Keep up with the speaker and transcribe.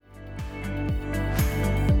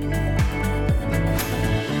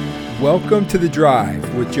Welcome to The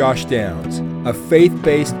Drive with Josh Downs, a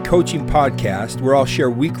faith-based coaching podcast where I'll share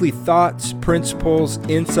weekly thoughts, principles,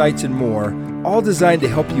 insights, and more, all designed to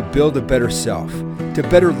help you build a better self, to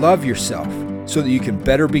better love yourself, so that you can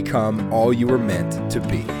better become all you were meant to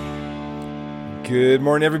be. Good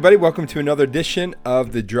morning, everybody. Welcome to another edition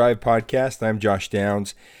of The Drive podcast. I'm Josh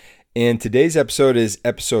Downs, and today's episode is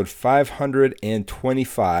episode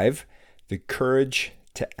 525, The Courage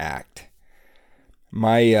to Act.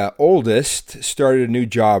 My oldest started a new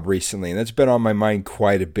job recently, and that's been on my mind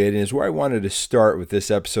quite a bit, and is where I wanted to start with this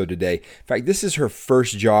episode today. In fact, this is her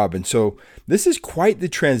first job, and so this is quite the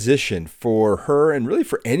transition for her and really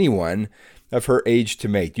for anyone of her age to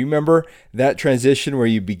make. Do you remember that transition where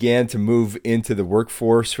you began to move into the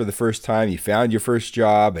workforce for the first time? You found your first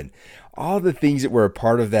job and all the things that were a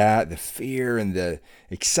part of that, the fear and the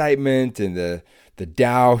excitement and the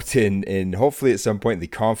doubt and hopefully at some point the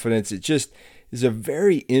confidence. It just is a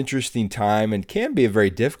very interesting time and can be a very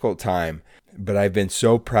difficult time, but I've been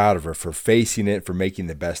so proud of her for facing it, for making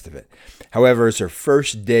the best of it. However, as her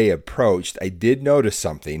first day approached, I did notice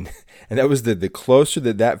something, and that was that the closer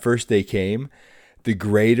that first day came, the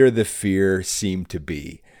greater the fear seemed to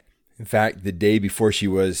be. In fact, the day before she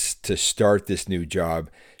was to start this new job,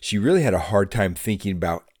 she really had a hard time thinking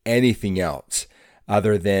about anything else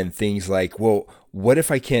other than things like, well, what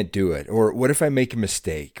if I can't do it? Or what if I make a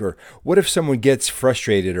mistake? Or what if someone gets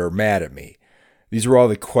frustrated or mad at me? These were all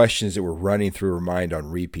the questions that were running through her mind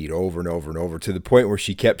on repeat over and over and over, to the point where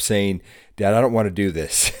she kept saying, Dad, I don't want to do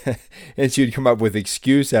this. And she would come up with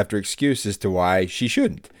excuse after excuse as to why she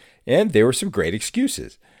shouldn't. And there were some great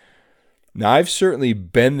excuses. Now, I've certainly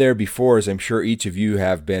been there before, as I'm sure each of you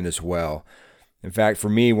have been as well. In fact, for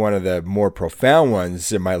me, one of the more profound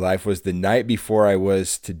ones in my life was the night before I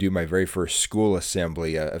was to do my very first school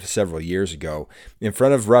assembly several years ago in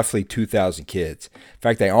front of roughly 2,000 kids. In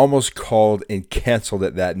fact, I almost called and canceled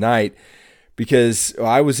it that night because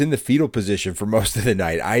I was in the fetal position for most of the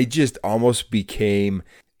night. I just almost became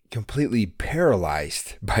completely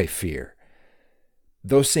paralyzed by fear.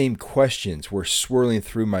 Those same questions were swirling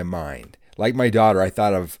through my mind. Like my daughter, I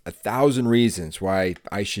thought of 1,000 reasons why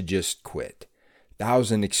I should just quit.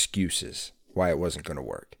 1,000 excuses why it wasn't going to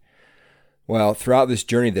work. Well, throughout this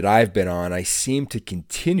journey that I've been on, I seem to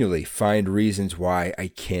continually find reasons why I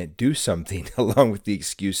can't do something along with the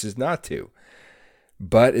excuses not to.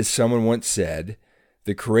 But as someone once said,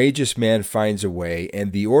 the courageous man finds a way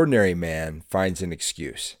and the ordinary man finds an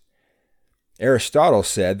excuse. Aristotle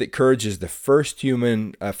said that courage is the first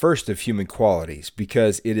of human qualities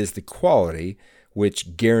because it is the quality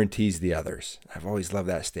which guarantees the others. I've always loved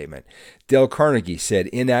that statement. Dale Carnegie said,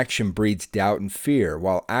 inaction breeds doubt and fear,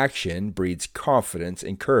 while action breeds confidence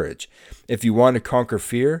and courage. If you want to conquer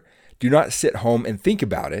fear, do not sit home and think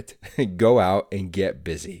about it. Go out and get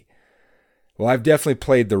busy. Well, I've definitely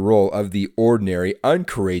played the role of the ordinary,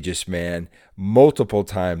 uncourageous man multiple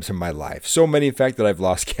times in my life. So many, in fact, that I've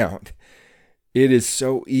lost count. It is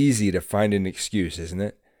so easy to find an excuse, isn't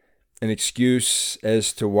it? An excuse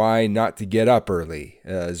as to why not to get up early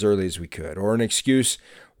as we could, or an excuse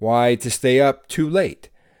why to stay up too late,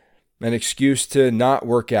 an excuse to not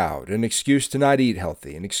work out, an excuse to not eat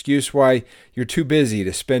healthy, an excuse why you're too busy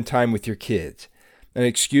to spend time with your kids, an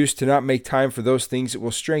excuse to not make time for those things that will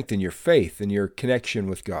strengthen your faith and your connection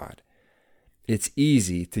with God. It's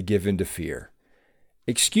easy to give in to fear.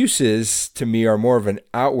 Excuses, to me, are more of an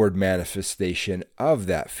outward manifestation of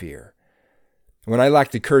that fear. When I lack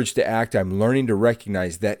the courage to act, I'm learning to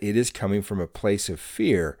recognize that it is coming from a place of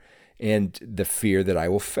fear and the fear that I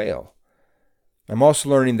will fail. I'm also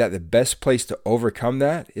learning that the best place to overcome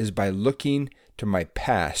that is by looking to my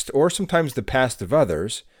past, or sometimes the past of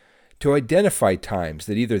others, to identify times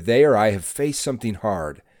that either they or I have faced something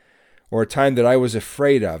hard, or a time that I was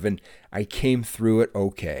afraid of and I came through it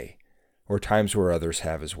okay, or times where others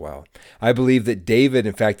have as well. I believe that David,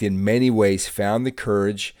 in fact, in many ways found the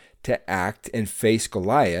courage to act and face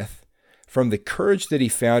Goliath from the courage that he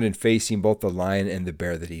found in facing both the lion and the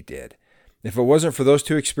bear that he did. If it wasn't for those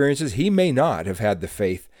two experiences, he may not have had the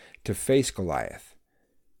faith to face Goliath.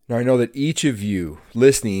 Now, I know that each of you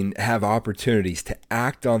listening have opportunities to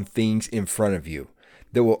act on things in front of you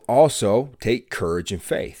that will also take courage and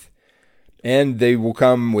faith. And they will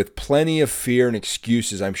come with plenty of fear and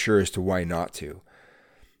excuses, I'm sure, as to why not to.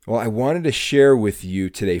 Well, I wanted to share with you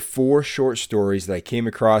today 4 short stories that I came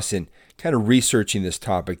across in kind of researching this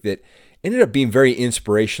topic that ended up being very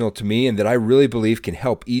inspirational to me and that I really believe can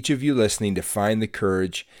help each of you listening to find the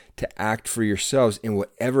courage to act for yourselves in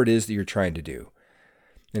whatever it is that you're trying to do.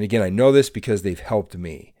 And again, I know this because they've helped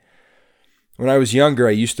me. When I was younger,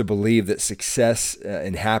 I used to believe that success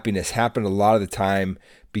and happiness happened a lot of the time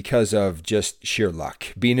because of just sheer luck,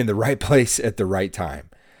 being in the right place at the right time.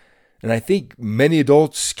 And I think many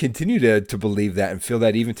adults continue to believe that and feel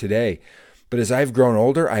that even today. But as I've grown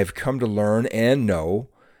older, I've come to learn and know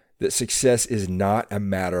that success is not a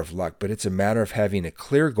matter of luck, but it's a matter of having a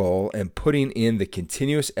clear goal and putting in the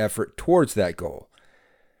continuous effort towards that goal.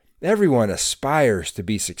 Everyone aspires to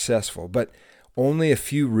be successful, but only a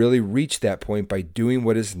few really reach that point by doing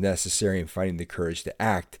what is necessary and finding the courage to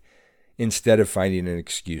act instead of finding an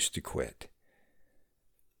excuse to quit.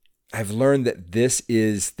 I've learned that this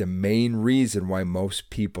is the main reason why most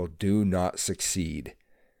people do not succeed.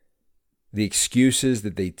 The excuses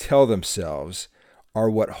that they tell themselves are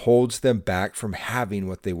what holds them back from having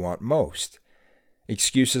what they want most.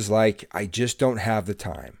 Excuses like, I just don't have the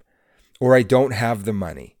time, or I don't have the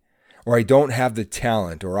money, or I don't have the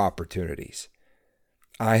talent or opportunities.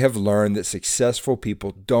 I have learned that successful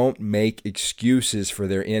people don't make excuses for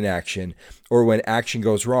their inaction or when action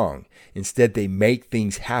goes wrong. Instead, they make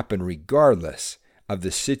things happen regardless of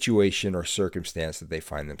the situation or circumstance that they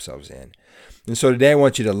find themselves in. And so today I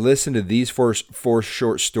want you to listen to these four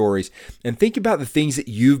short stories and think about the things that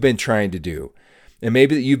you've been trying to do and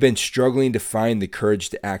maybe that you've been struggling to find the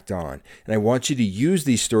courage to act on. And I want you to use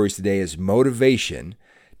these stories today as motivation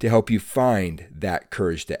to help you find that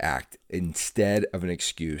courage to act instead of an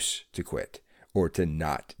excuse to quit or to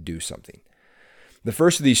not do something. The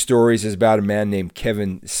first of these stories is about a man named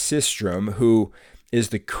Kevin Systrom, who is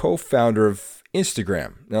the co-founder of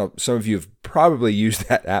Instagram. Now, some of you have probably used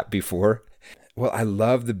that app before. Well, I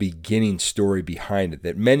love the beginning story behind it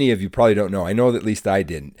that many of you probably don't know. I know that at least I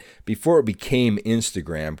didn't. Before it became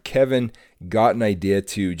Instagram, Kevin got an idea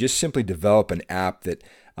to just simply develop an app that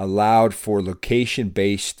allowed for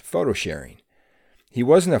location-based photo sharing. He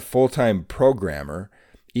wasn't a full-time programmer,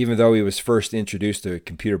 even though he was first introduced to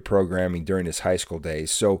computer programming during his high school days.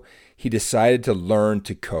 So he decided to learn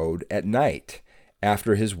to code at night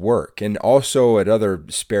after his work and also at other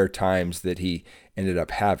spare times that he ended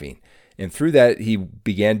up having. And through that, he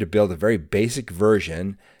began to build a very basic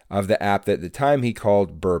version of the app that at the time he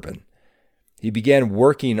called Bourbon. He began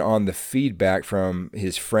working on the feedback from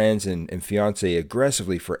his friends and fiance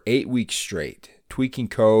aggressively for 8 weeks straight, tweaking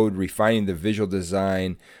code, refining the visual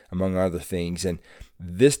design, among other things. And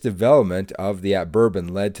this development of the app Bourbon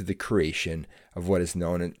led to the creation of what is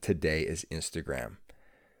known today as Instagram.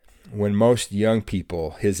 When most young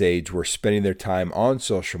people his age were spending their time on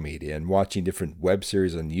social media and watching different web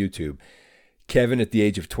series on YouTube, Kevin, at the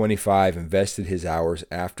age of 25, invested his hours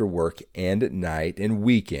after work and at night and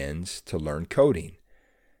weekends to learn coding.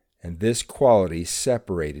 And this quality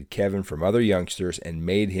separated Kevin from other youngsters and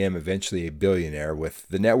made him eventually a billionaire with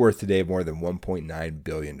the net worth today of more than $1.9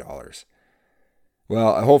 billion.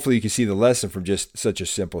 Well, hopefully you can see the lesson from just such a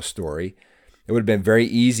simple story. It would have been very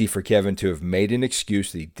easy for Kevin to have made an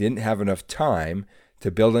excuse that he didn't have enough time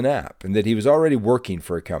to build an app and that he was already working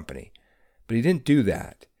for a company. But he didn't do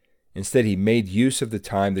that. Instead, he made use of the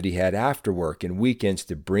time that he had after work and weekends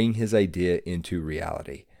to bring his idea into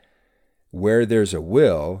reality. Where there's a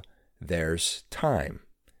will, there's time.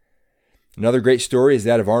 Another great story is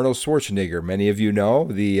that of Arnold Schwarzenegger. Many of you know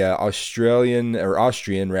the Austrian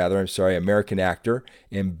American actor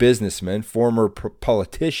and businessman, former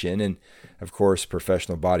politician, and of course,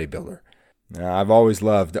 professional bodybuilder. I've always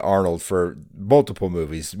loved Arnold for multiple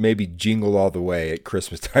movies, maybe Jingle All the Way at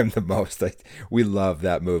Christmas time the most. We love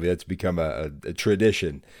that movie. That's become a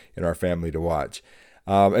tradition in our family to watch.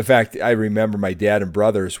 In fact, I remember my dad and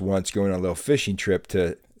brothers once going on a little fishing trip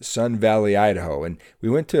to Sun Valley, Idaho, and we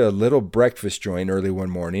went to a little breakfast joint early one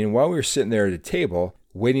morning, and while we were sitting there at a table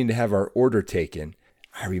waiting to have our order taken,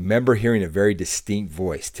 I remember hearing a very distinct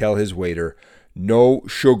voice tell his waiter, "No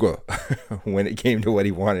sugar," when it came to what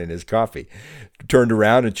he wanted in his coffee. Turned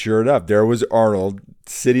around and sure enough, there was Arnold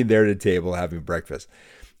sitting there at a table having breakfast.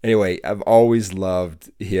 Anyway, I've always loved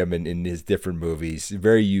him in his different movies.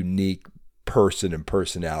 Very unique person and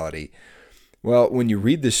personality. Well, when you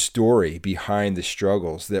read the story behind the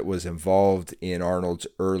struggles that was involved in Arnold's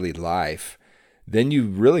early life, then you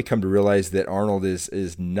really come to realize that Arnold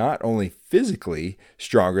is not only physically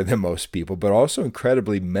stronger than most people, but also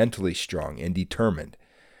incredibly mentally strong and determined.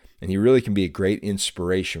 And he really can be a great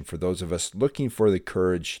inspiration for those of us looking for the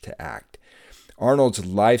courage to act. Arnold's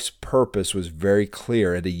life's purpose was very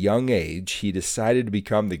clear. At a young age, he decided to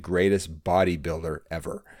become the greatest bodybuilder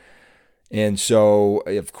ever. And so,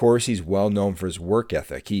 of course, he's well known for his work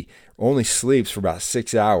ethic. He only sleeps for about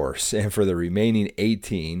 6 hours, and for the remaining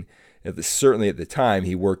 18, certainly at the time,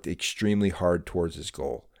 he worked extremely hard towards his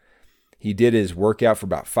goal. He did his workout for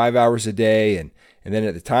about 5 hours a day, and And then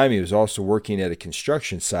at the time, he was also working at a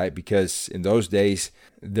construction site because in those days,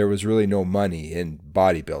 there was really no money in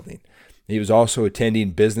bodybuilding. He was also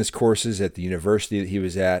attending business courses at the university that he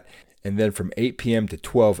was at. And then from 8 p.m. to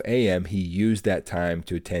 12 a.m., he used that time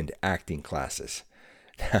to attend acting classes.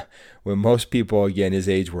 When most people, again, his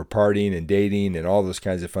age were partying and dating and all those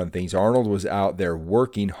kinds of fun things, Arnold was out there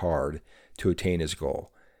working hard to attain his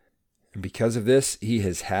goal. And because of this, he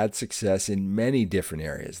has had success in many different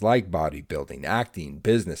areas like bodybuilding, acting,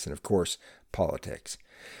 business, and of course, politics.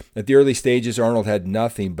 At the early stages, Arnold had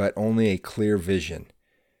nothing but only a clear vision.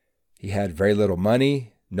 He had very little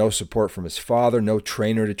money, no support from his father, no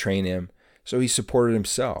trainer to train him, so he supported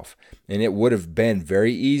himself. And it would have been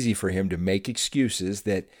very easy for him to make excuses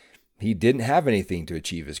that he didn't have anything to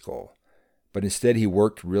achieve his goal. But instead, he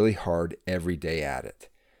worked really hard every day at it.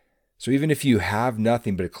 So even if you have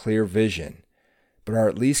nothing but a clear vision, but are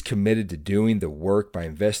at least committed to doing the work by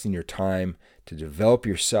investing your time to develop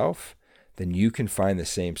yourself, then you can find the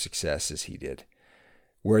same success as he did.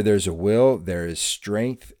 Where there's a will, there is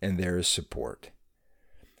strength and there is support.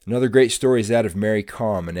 Another great story is that of Mary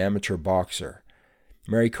Kom, an amateur boxer.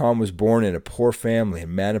 Mary Kom was born in a poor family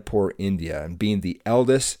in Manipur, India, and being the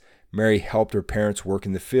eldest, Mary helped her parents work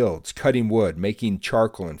in the fields, cutting wood, making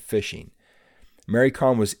charcoal, and fishing. Mary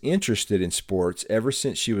Kom was interested in sports ever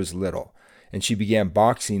since she was little, and she began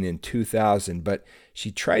boxing in 2000, but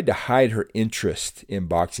she tried to hide her interest in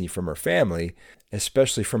boxing from her family,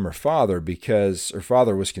 especially from her father, because her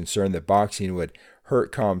father was concerned that boxing would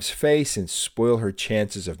hurt Kom's face and spoil her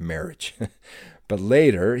chances of marriage. But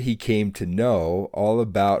later, he came to know all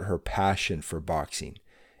about her passion for boxing,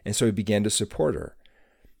 and so he began to support her.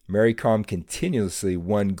 Mary Kom continuously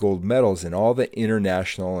won gold medals in all the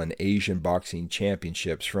international and Asian boxing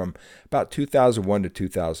championships from about 2001 to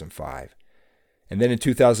 2005. And then in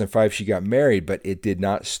 2005, she got married, but it did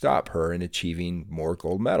not stop her in achieving more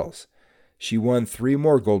gold medals. She won 3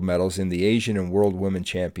 more gold medals in the Asian and World Women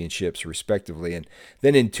Championships, respectively. And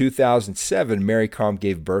then in 2007, Mary Kom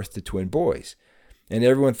gave birth to twin boys. And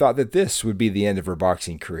everyone thought that this would be the end of her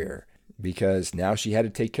boxing career, because now she had to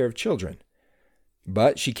take care of children.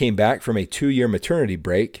 But she came back from a 2-year maternity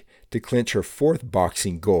break to clinch her 4th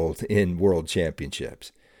boxing gold in World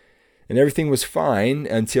Championships. And everything was fine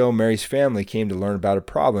until Mary's family came to learn about a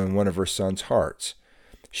problem in one of her son's hearts.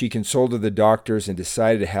 She consulted the doctors and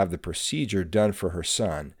decided to have the procedure done for her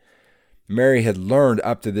son. Mary had learned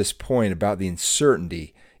up to this point about the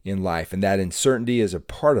uncertainty in life, and that uncertainty is a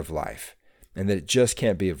part of life, and that it just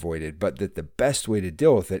can't be avoided, but that the best way to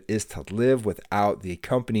deal with it is to live without the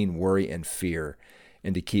accompanying worry and fear,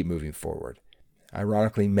 and to keep moving forward.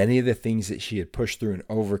 Ironically, many of the things that she had pushed through and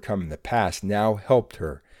overcome in the past now helped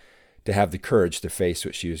her to have the courage to face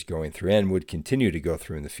what she was going through and would continue to go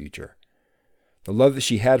through in the future. The love that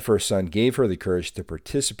she had for her son gave her the courage to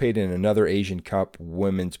participate in another Asian Cup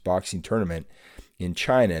women's boxing tournament in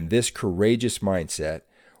China, and this courageous mindset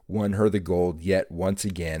won her the gold yet once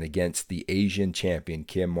again against the Asian champion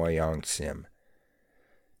Kim Moyang Sim.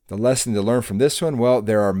 The lesson to learn from this one, well,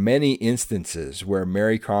 there are many instances where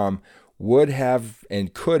Mary Kom would have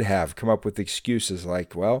and could have come up with excuses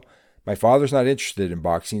like, well, my father's not interested in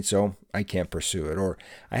boxing, so I can't pursue it. Or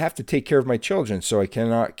I have to take care of my children, so I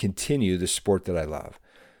cannot continue the sport that I love.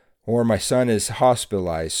 Or my son is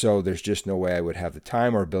hospitalized, so there's just no way I would have the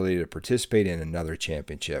time or ability to participate in another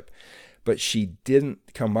championship. But she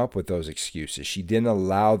didn't come up with those excuses. She didn't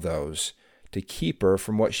allow those to keep her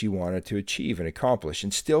from what she wanted to achieve and accomplish,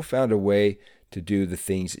 and still found a way to do the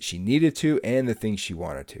things that she needed to and the things she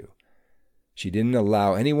wanted to. She didn't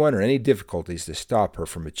allow anyone or any difficulties to stop her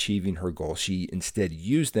from achieving her goal. She instead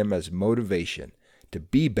used them as motivation to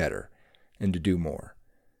be better and to do more.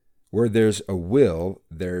 Where there's a will,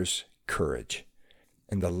 there's courage.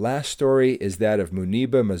 And the last story is that of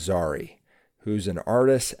Muniba Mazari, who's an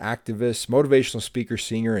artist, activist, motivational speaker,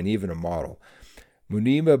 singer, and even a model.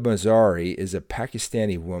 Muniba Mazari is a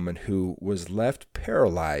Pakistani woman who was left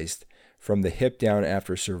paralyzed from the hip down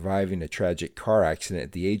after surviving a tragic car accident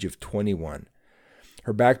at the age of 21.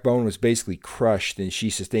 Her backbone was basically crushed, and she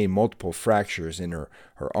sustained multiple fractures in her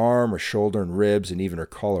arm, her shoulder, and ribs, and even her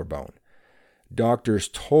collarbone. Doctors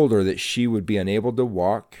told her that she would be unable to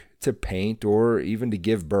walk, to paint, or even to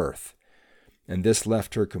give birth. And this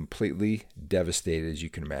left her completely devastated, as you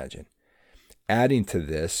can imagine. Adding to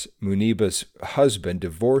this, Muniba's husband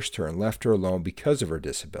divorced her and left her alone because of her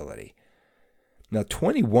disability. Now,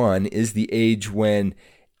 21 is the age when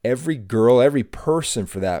every girl, every person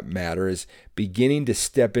for that matter, is beginning to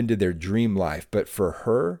step into their dream life. But for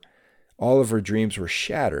her, all of her dreams were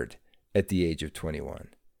shattered at the age of 21.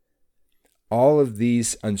 All of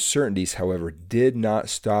these uncertainties, however, did not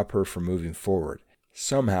stop her from moving forward.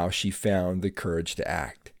 Somehow she found the courage to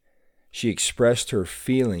act. She expressed her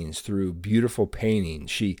feelings through beautiful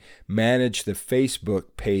paintings. She managed the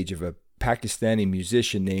Facebook page of a Pakistani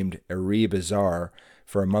musician named Arib Azhar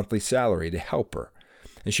for a monthly salary to help her.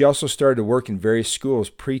 And she also started to work in various schools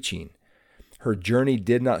preaching. Her journey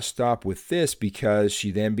did not stop with this because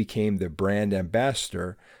she then became the brand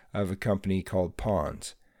ambassador of a company called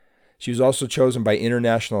Pond's. She was also chosen by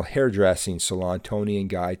international hairdressing salon Toni &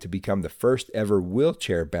 Guy to become the first ever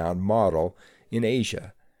wheelchair-bound model in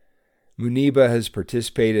Asia. Muniba has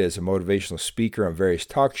participated as a motivational speaker on various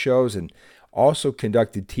talk shows and also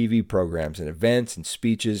conducted TV programs and events and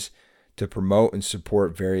speeches to promote and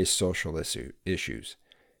support various social issues.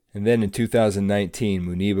 And then in 2019,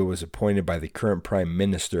 Muniba was appointed by the current Prime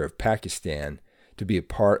Minister of Pakistan to be a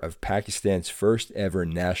part of Pakistan's first ever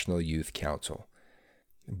National Youth Council.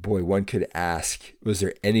 Boy, one could ask, was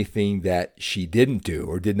there anything that she didn't do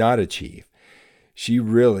or did not achieve? She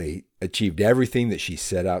really achieved everything that she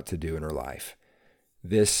set out to do in her life.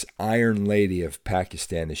 This Iron Lady of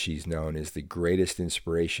Pakistan, as she's known, is the greatest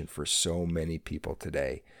inspiration for so many people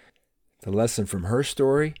today. The lesson from her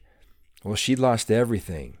story? Well, she'd lost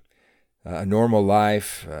everything. A normal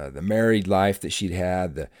life, the married life that she'd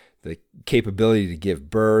had, the capability to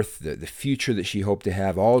give birth, the future that she hoped to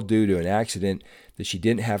have, all due to an accident that she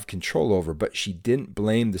didn't have control over, but she didn't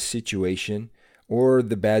blame the situation or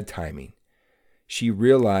the bad timing. She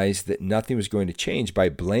realized that nothing was going to change by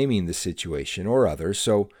blaming the situation or others,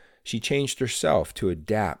 so she changed herself to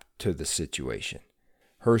adapt to the situation.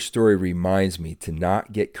 Her story reminds me to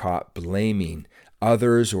not get caught blaming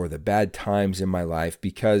others or the bad times in my life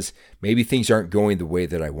because maybe things aren't going the way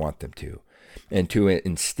that I want them to, and to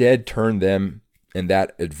instead turn them and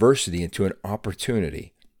that adversity into an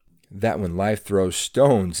opportunity, that when life throws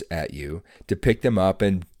stones at you, to pick them up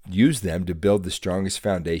and use them to build the strongest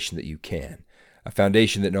foundation that you can, a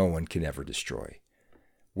foundation that no one can ever destroy.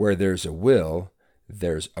 Where there's a will,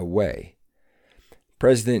 there's a way.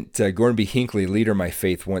 President Gordon B. Hinckley, leader of my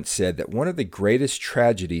faith, once said that one of the greatest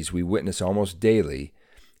tragedies we witness almost daily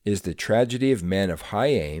is the tragedy of men of high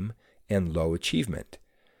aim and low achievement.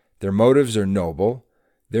 Their motives are noble,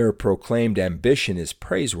 their proclaimed ambition is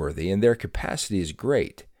praiseworthy, and their capacity is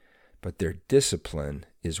great, but their discipline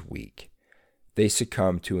is weak. They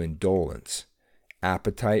succumb to indolence.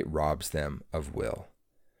 Appetite robs them of will.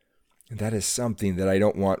 And that is something that I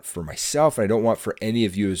don't want for myself, and I don't want for any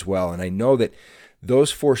of you as well. And I know that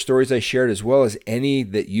those 4 stories I shared, as well as any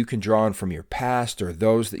that you can draw on from your past or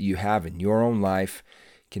those that you have in your own life,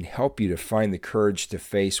 can help you to find the courage to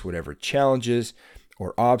face whatever challenges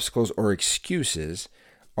or obstacles or excuses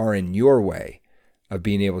are in your way of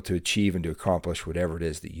being able to achieve and to accomplish whatever it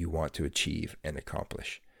is that you want to achieve and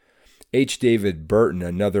accomplish. H. David Burton,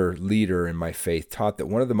 another leader in my faith, taught that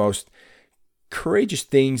one of the most courageous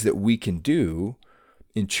things that we can do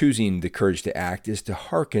in choosing the courage to act is to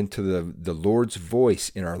hearken to the Lord's voice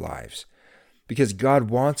in our lives. Because God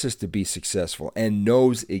wants us to be successful and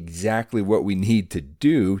knows exactly what we need to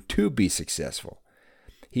do to be successful.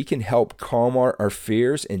 He can help calm our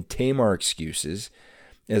fears and tame our excuses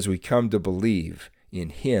as we come to believe in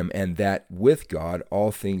Him and that with God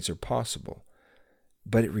all things are possible.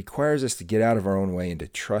 But it requires us to get out of our own way and to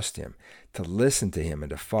trust Him, to listen to Him and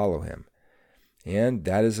to follow Him. And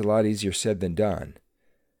that is a lot easier said than done.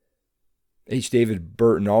 H. David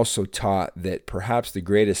Burton also taught that perhaps the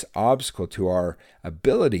greatest obstacle to our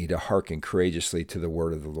ability to hearken courageously to the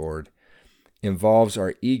word of the Lord involves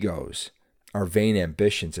our egos, our vain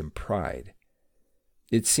ambitions, and pride.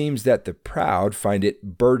 It seems that the proud find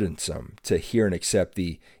it burdensome to hear and accept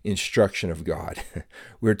the instruction of God.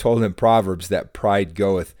 We're told in Proverbs that pride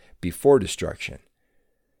goeth before destruction,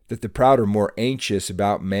 that the proud are more anxious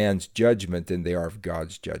about man's judgment than they are of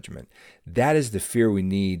God's judgment. That is the fear we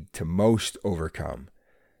need to most overcome,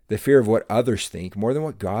 the fear of what others think more than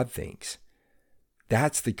what God thinks.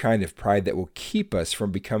 That's the kind of pride that will keep us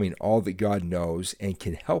from becoming all that God knows and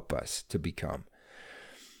can help us to become.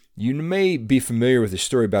 You may be familiar with a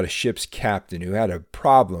story about a ship's captain who had a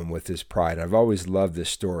problem with his pride. I've always loved this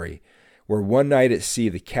story, where one night at sea,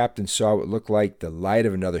 the captain saw what looked like the light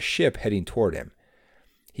of another ship heading toward him.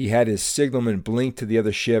 He had his signalman blink to the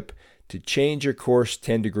other ship to change your course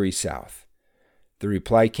 10 degrees south. The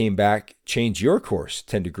reply came back, change your course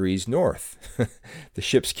 10 degrees north. The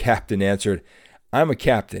ship's captain answered, I'm a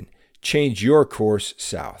captain, change your course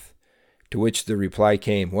south. To which the reply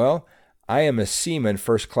came, well, I am a seaman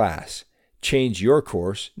first class, change your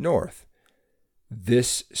course north.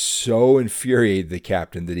 This so infuriated the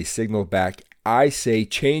captain that he signaled back, I say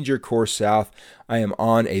change your course south, I am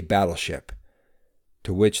on a battleship.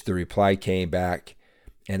 To which the reply came back,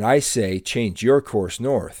 and I say, change your course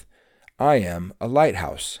north. I am a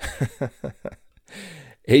lighthouse.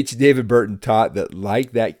 H. David Burton taught that,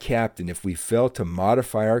 like that captain, if we fail to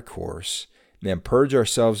modify our course and purge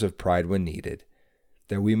ourselves of pride when needed,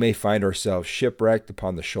 that we may find ourselves shipwrecked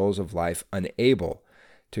upon the shoals of life, unable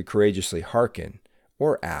to courageously hearken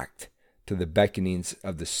or act to the beckonings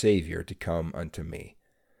of the Savior to come unto me.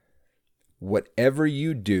 Whatever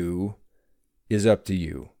you do is up to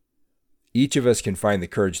you. Each of us can find the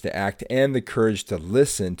courage to act and the courage to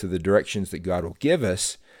listen to the directions that God will give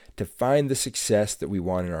us to find the success that we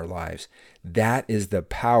want in our lives. That is the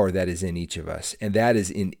power that is in each of us, and that is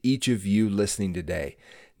in each of you listening today.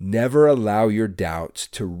 Never allow your doubts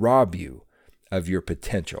to rob you of your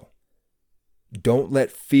potential. Don't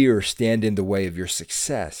let fear stand in the way of your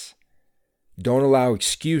success. Don't allow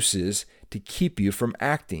excuses to keep you from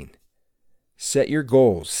acting. Set your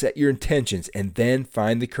goals, set your intentions, and then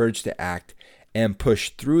find the courage to act and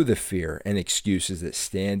push through the fear and excuses that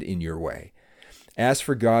stand in your way. Ask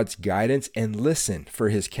for God's guidance and listen for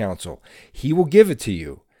His counsel. He will give it to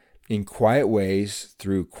you in quiet ways,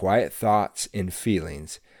 through quiet thoughts and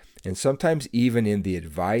feelings, and sometimes even in the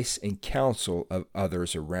advice and counsel of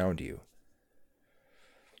others around you.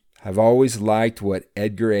 I've always liked what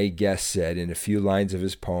Edgar A. Guest said in a few lines of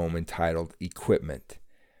his poem entitled Equipment,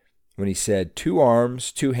 when he said, 2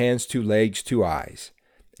 arms, 2 hands, 2 legs, 2 eyes,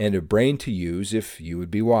 and a brain to use if you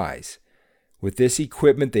would be wise. With this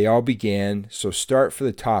equipment they all began, so start for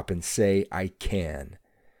the top and say, I can.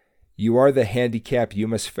 You are the handicap you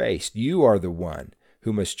must face. You are the one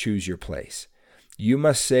who must choose your place. You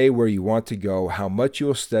must say where you want to go, how much you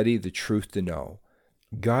will study the truth to know.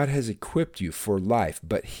 God has equipped you for life,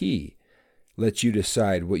 but He lets you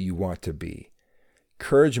decide what you want to be.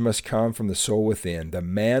 Courage must come from the soul within. The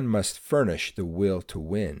man must furnish the will to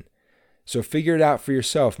win. So figure it out for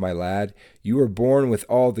yourself, my lad. You were born with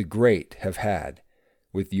all the great have had.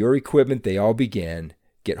 With your equipment they all began.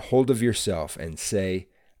 Get hold of yourself and say,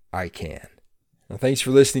 I can. Well, thanks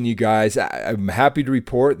for listening, you guys. I'm happy to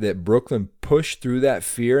report that Brooklyn pushed through that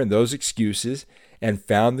fear and those excuses and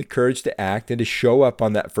found the courage to act and to show up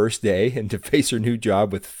on that first day and to face her new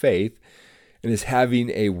job with faith, and is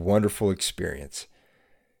having a wonderful experience.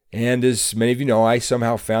 And as many of you know, I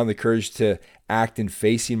somehow found the courage to act in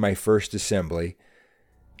facing my first assembly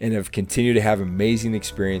and have continued to have amazing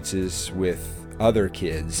experiences with other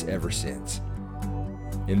kids ever since.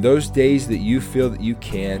 In those days that you feel that you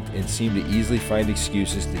can't and seem to easily find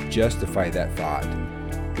excuses to justify that thought,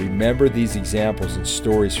 remember these examples and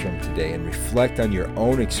stories from today and reflect on your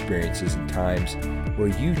own experiences and times where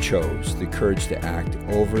you chose the courage to act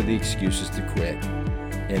over the excuses to quit,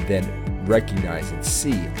 and then recognize and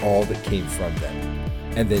see all that came from them,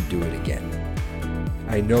 and then do it again.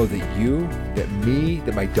 I know that you, that me,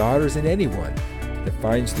 that my daughters, and anyone that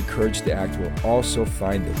finds the courage to act will also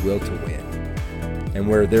find the will to win. And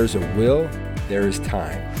where there's a will, there is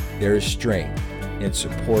time, there is strength and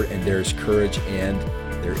support, and there is courage, and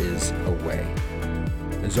there is a way.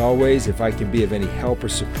 As always, if I can be of any help or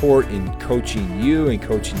support in coaching you and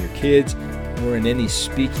coaching your kids, or in any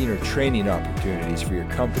speaking or training opportunities for your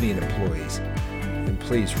company and employees, then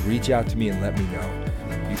please reach out to me and let me know.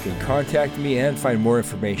 You can contact me and find more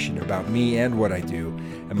information about me and what I do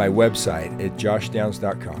at my website at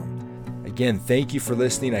joshdowns.com. Again, thank you for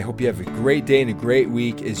listening. I hope you have a great day and a great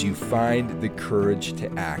week as you find the courage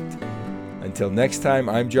to act. Until next time,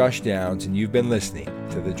 I'm Josh Downs, and you've been listening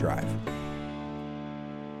to The Drive.